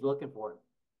think he's looking for it.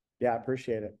 Yeah, I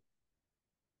appreciate it.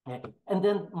 Okay. And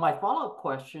then my follow-up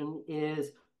question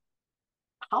is,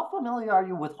 how familiar are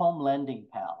you with Home Lending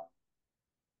Pal?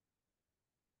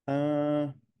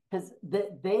 Because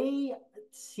they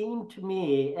seem to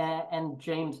me, and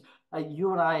James,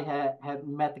 you and I have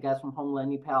met the guys from Home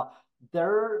Lending Pal.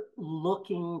 They're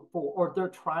looking for, or they're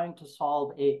trying to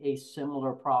solve a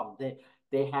similar problem.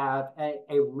 They have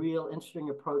a real interesting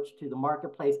approach to the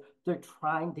marketplace. They're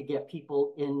trying to get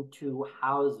people into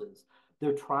houses.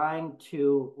 They're trying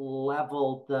to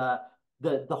level the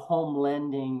home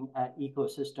lending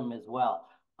ecosystem as well.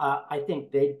 I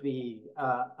think they'd be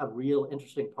a real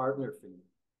interesting partner for you.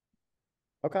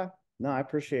 Okay. No, I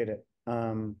appreciate it.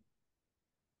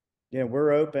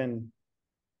 We're open.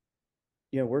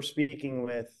 We're speaking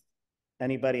with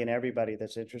anybody and everybody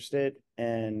that's interested.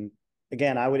 And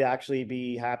again, I would actually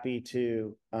be happy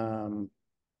to, to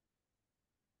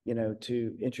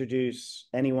introduce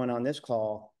anyone on this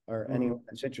call or anyone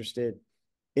that's interested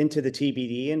into the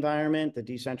TBD environment. The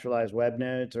decentralized web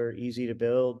nodes are easy to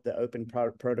build. The open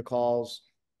protocols,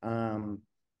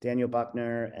 Daniel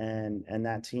Buckner and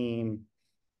that team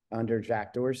under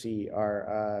Jack Dorsey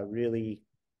are really,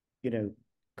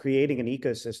 creating an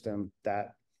ecosystem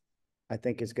that I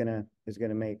think is gonna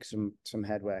make some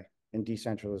headway in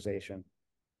decentralization.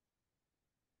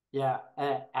 Yeah,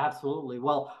 absolutely.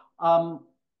 Well, I'm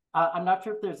not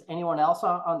sure if there's anyone else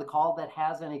on the call that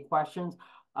has any questions.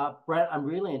 Bret, I'm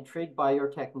really intrigued by your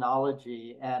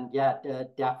technology, and yeah,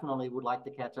 definitely would like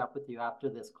to catch up with you after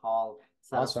this call.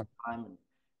 Set Awesome. up some time, and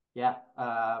yeah,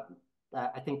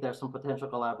 I think there's some potential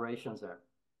collaborations there.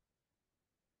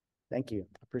 Thank you.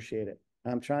 Appreciate it.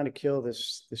 I'm trying to kill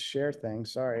this share thing.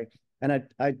 Sorry. And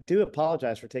I do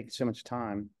apologize for taking so much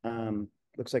time.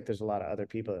 Looks like there's a lot of other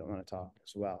people that want to talk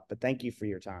as well, but thank you for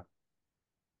your time.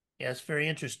 Yeah, it's very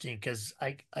interesting because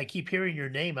I keep hearing your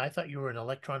name. I thought you were an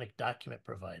electronic document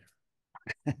provider.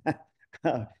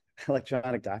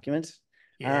 Electronic documents?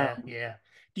 Yeah, yeah.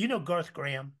 Do you know Garth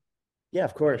Graham? Yeah,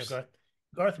 of course.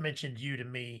 Garth mentioned you to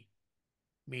me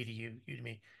to you, you to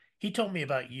me. He told me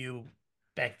about you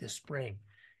back this spring.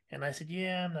 And I said,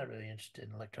 yeah, I'm not really interested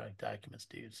in electronic documents,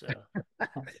 dude. So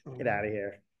get out of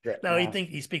here. No,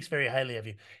 he speaks very highly of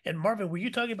you. And Marvin, were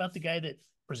you talking about the guy that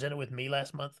presented with me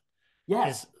last month?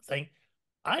 Yes. His thing.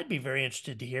 I'd be very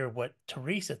interested to hear what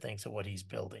Teresa thinks of what he's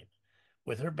building.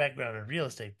 With her background in real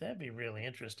estate, that'd be really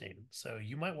interesting. So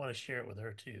you might want to share it with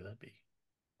her too. That'd be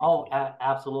Oh, cool.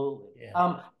 absolutely.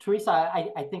 Yeah. Teresa,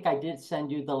 I think I did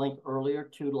send you the link earlier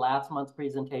to last month's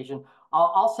presentation.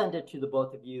 I'll send it to the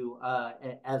both of you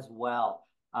as well.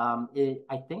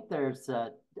 I think there's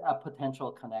a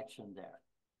potential connection there.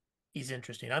 He's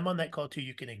interesting. I'm on that call too.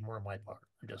 You can ignore my part.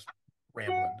 I'm just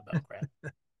rambling about crap.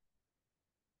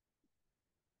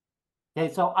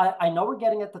 Okay, so I know we're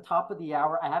getting at the top of the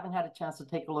hour. I haven't had a chance to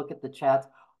take a look at the chats.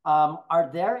 Are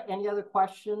there any other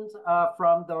questions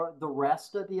from the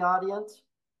rest of the audience?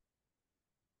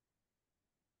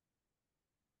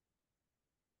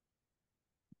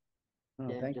 Oh,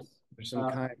 thank you for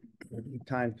some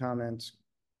kind comments.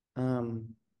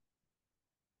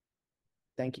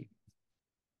 Thank you.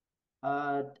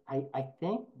 I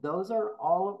think those are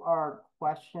all of our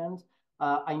questions.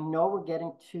 I know we're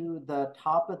getting to the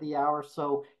top of the hour,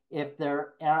 so if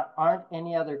there aren't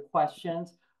any other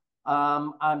questions,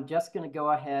 I'm just going to go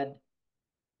ahead.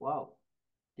 Whoa,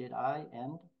 did I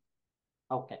end?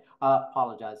 Okay,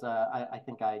 apologize. I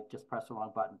think I just pressed the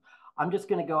wrong button. I'm just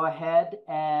going to go ahead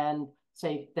and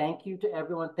say thank you to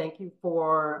everyone. Thank you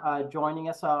for joining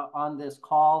us on this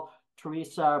call.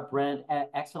 Teresa, Brent,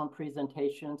 excellent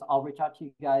presentations. I'll reach out to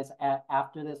you guys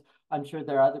after this. I'm sure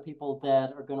there are other people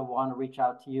that are going to want to reach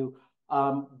out to you.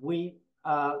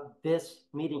 This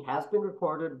meeting has been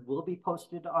recorded, will be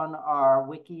posted on our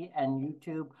wiki and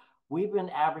YouTube. We've been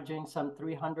averaging some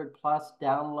 300 plus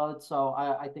downloads, so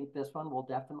I think this one will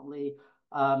definitely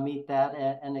meet that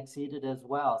and exceed it as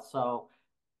well. So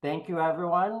thank you,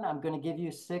 everyone. I'm going to give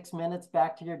you 6 minutes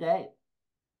back to your day.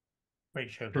 Great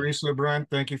show. Teresa, Brent,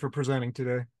 thank you for presenting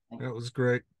today. That was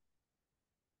great.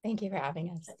 Thank you for having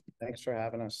us. Thanks for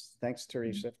having us. Thanks,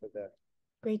 Teresa, for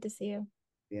Great to see you.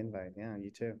 the invite. Yeah, you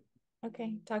too.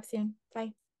 Okay, talk soon.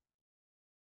 Bye.